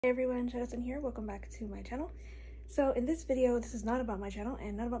Hey everyone, Shadowsun here. Welcome back to my channel. So in this video, this is not about my channel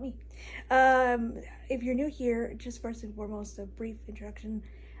and not about me. If you're new here, just first and foremost, a brief introduction.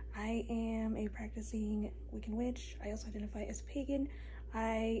 I am a practicing Wiccan witch. I also identify as pagan.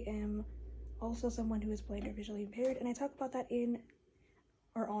 I am also someone who is blind or visually impaired, and I talk about that in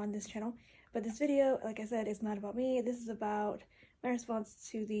or on this channel. But this video, like I said, is not about me. This is about my response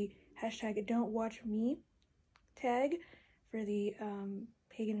to the hashtag Don't Watch Me tag for the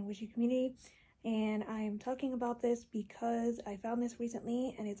pagan and witchy community, and I am talking about this because I found this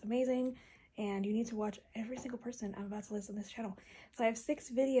recently and it's amazing, and you need to watch every single person I'm about to list on this channel. So I have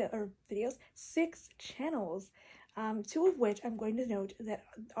six channels, two of which I'm going to note that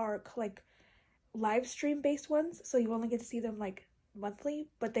are like live stream based ones, so you only get to see them like monthly,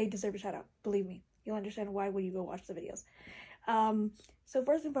 but they deserve a shout out. Believe me, you'll understand why when you go watch the videos. So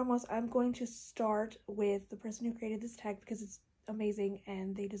first and foremost, I'm going to start with the person who created this tag because it's amazing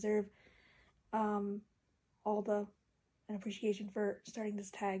and they deserve all the appreciation for starting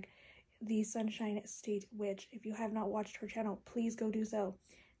this tag. The Sunshine State Witch. If you have not watched her channel, please go do so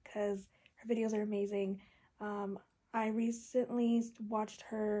because her videos are amazing. I recently watched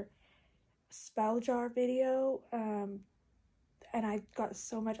her spell jar video and I got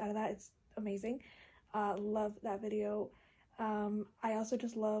so much out of that. It's amazing. Love that video. I also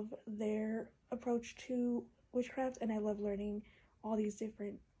just love their approach to witchcraft, and I love learning all these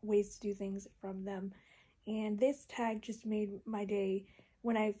different ways to do things from them. And this tag just made my day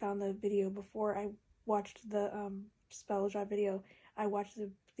when I found the video. Before I watched the spell jar video, I watched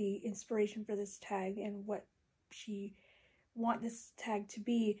the inspiration for this tag and what she want this tag to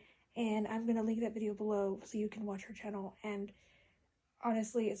be, and I'm gonna link that video below so you can watch her channel. And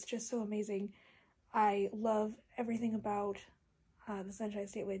honestly, it's just so amazing. I love everything about the Sunshine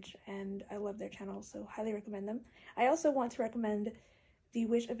State Witch, and I love their channel, so highly recommend them. I also want to recommend the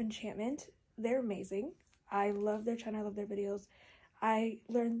Witch of Enchantment. They're amazing. I love their channel. I love their videos. I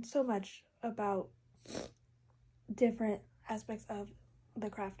learned so much about different aspects of the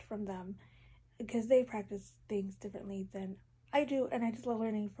craft from them because they practice things differently than I do, and I just love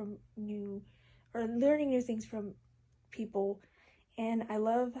learning new things from people. And I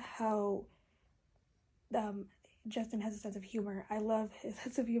love how Justin has a sense of humor. I love his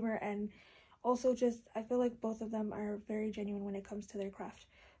sense of humor, and also just I feel like both of them are very genuine when it comes to their craft.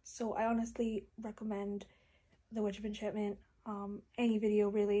 So I honestly recommend the Witch of Enchantment, any video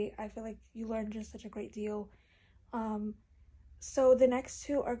really. I feel like you learn just such a great deal. So the next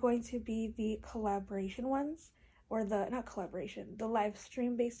two are going to be the collaboration ones, or the live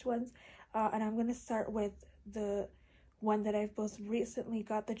stream based ones, and I'm going to start with the one that I've most recently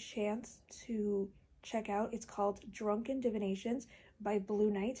got the chance to check out. It's called Drunken Divinations by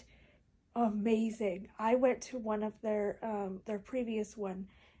Bluenight. Amazing. I went to one of their previous one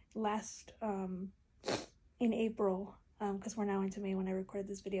last in April, because we're now into May when I record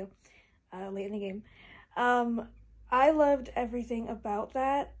this video, late in the game. I loved everything about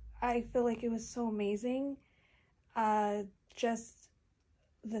that. I feel like it was so amazing. Just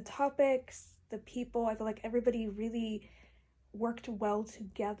the topics, the people, I feel like everybody really worked well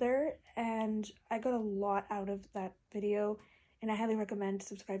together, and I got a lot out of that video, and I highly recommend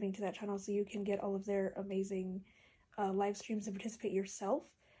subscribing to that channel so you can get all of their amazing live streams and participate yourself.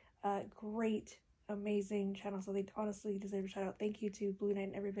 Great, amazing channel, so they honestly deserve a shout out. Thank you to Bluenight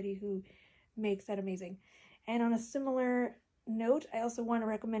and everybody who makes that amazing. And on a similar note, I also want to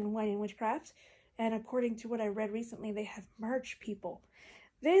recommend Witchcraft, and according to what I read recently, they have merch, people.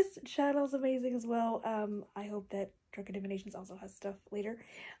 This channel is amazing as well. I hope that Drunken Divinations also has stuff later.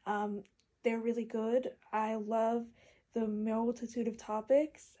 They're really good. I love the multitude of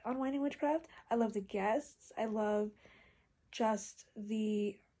topics on Wine and Witchcraft. I love the guests. I love just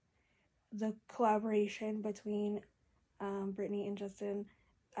the collaboration between Brittany and Justin.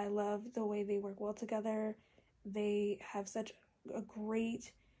 I love the way they work well together. They have such a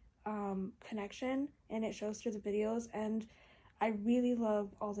great connection, and it shows through the videos. And I really love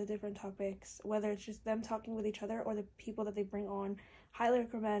all the different topics, whether it's just them talking with each other or the people that they bring on. Highly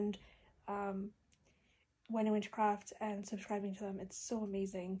recommend Wine and Witchcraft and subscribing to them. It's so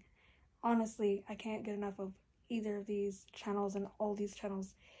amazing. Honestly, I can't get enough of either of these channels and all these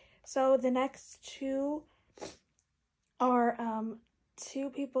channels. So the next two are two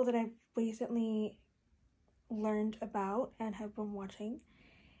people that I've recently learned about and have been watching.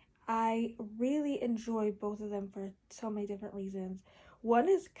 I really enjoy both of them for so many different reasons. One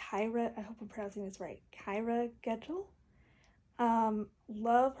is Kyra, I hope I'm pronouncing this right, Kyra Getchell.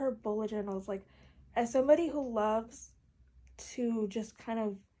 Love her bullet journals. Like, as somebody who loves to just kind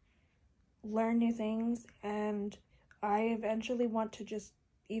of learn new things, and I eventually want to just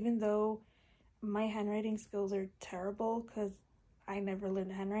even though my handwriting skills are terrible because I never learned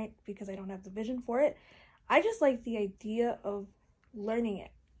to handwrite because I don't have the vision for it. I just like the idea of learning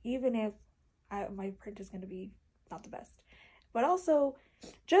it, even if my print is going to be not the best. But also,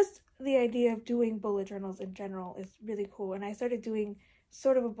 just the idea of doing bullet journals in general is really cool. And I started doing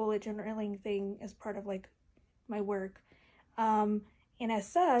sort of a bullet journaling thing as part of like my work. And as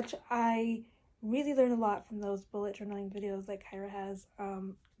such, I really learned a lot from those bullet journaling videos that Kyra has.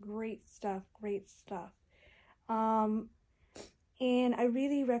 Great stuff, great stuff. And I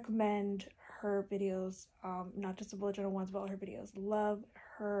really recommend her videos, not just the bullet journal ones, but all her videos. Love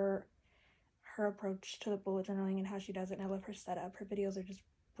her approach to the bullet journaling and how she does it, and I love her setup. Her videos are just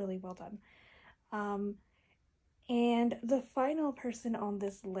really well done. And the final person on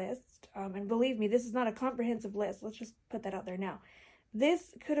this list, and believe me, this is not a comprehensive list, let's just put that out there now.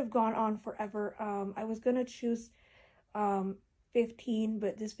 This could have gone on forever. I was gonna choose 15,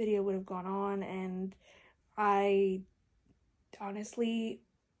 but this video would have gone on, and I honestly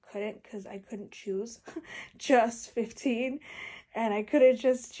couldn't, because I couldn't choose just 15, and I couldn't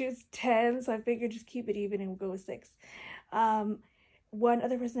just choose 10, so I figured just keep it even and go with 6. One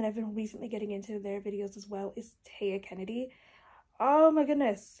other person that I've been recently getting into their videos as well is Taya Kennedy. Oh my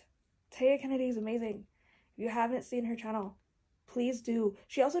goodness, Taya Kennedy is amazing. If you haven't seen her channel, please do.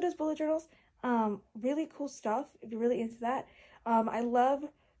 She also does bullet journals. Really cool stuff if you're really into that. I love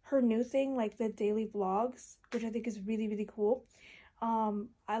her new thing, like the daily vlogs, which I think is really, really cool.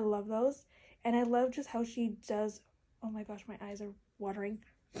 I love those. And I love just how she does, oh my gosh, my eyes are watering.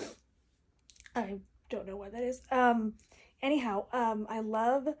 I don't know what that is. Anyhow, I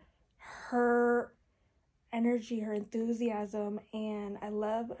love her energy, her enthusiasm, and I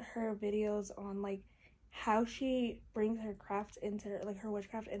love her videos on like how she brings her craft into, like her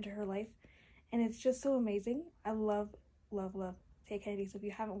witchcraft into her life, and it's just so amazing. I love Taya Kennedy. So if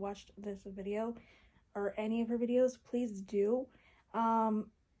you haven't watched this video or any of her videos, please do.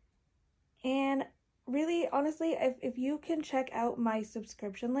 And really, honestly, if you can check out my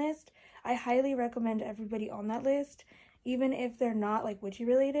subscription list, I highly recommend everybody on that list, even if they're not like witchy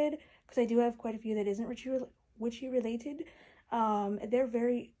related, because I do have quite a few that isn't witchy related. They're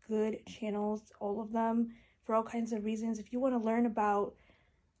very good channels, all of them, for all kinds of reasons. If you want to learn about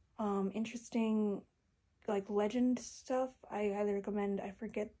interesting like legend stuff, I highly recommend, I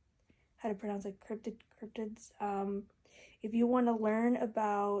forget how to pronounce like cryptids. If you want to learn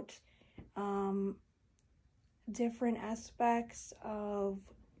about different aspects of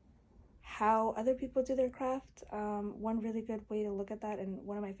how other people do their craft, one really good way to look at that, and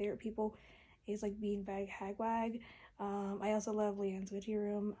one of my favorite people, is like Beanbag Hagwag. I also love Leanne's Witchy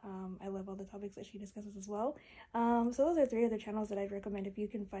Room. I love all the topics that she discusses as well. So those are 3 other channels that I'd recommend if you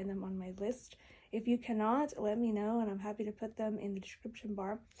can find them on my list. If you cannot, let me know, and I'm happy to put them in the description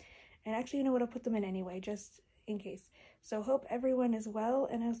bar. And actually, you know what, I'll put them in anyway, just in case. So hope everyone is well,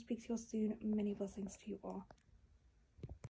 and I'll speak to you all soon. Many blessings to you all.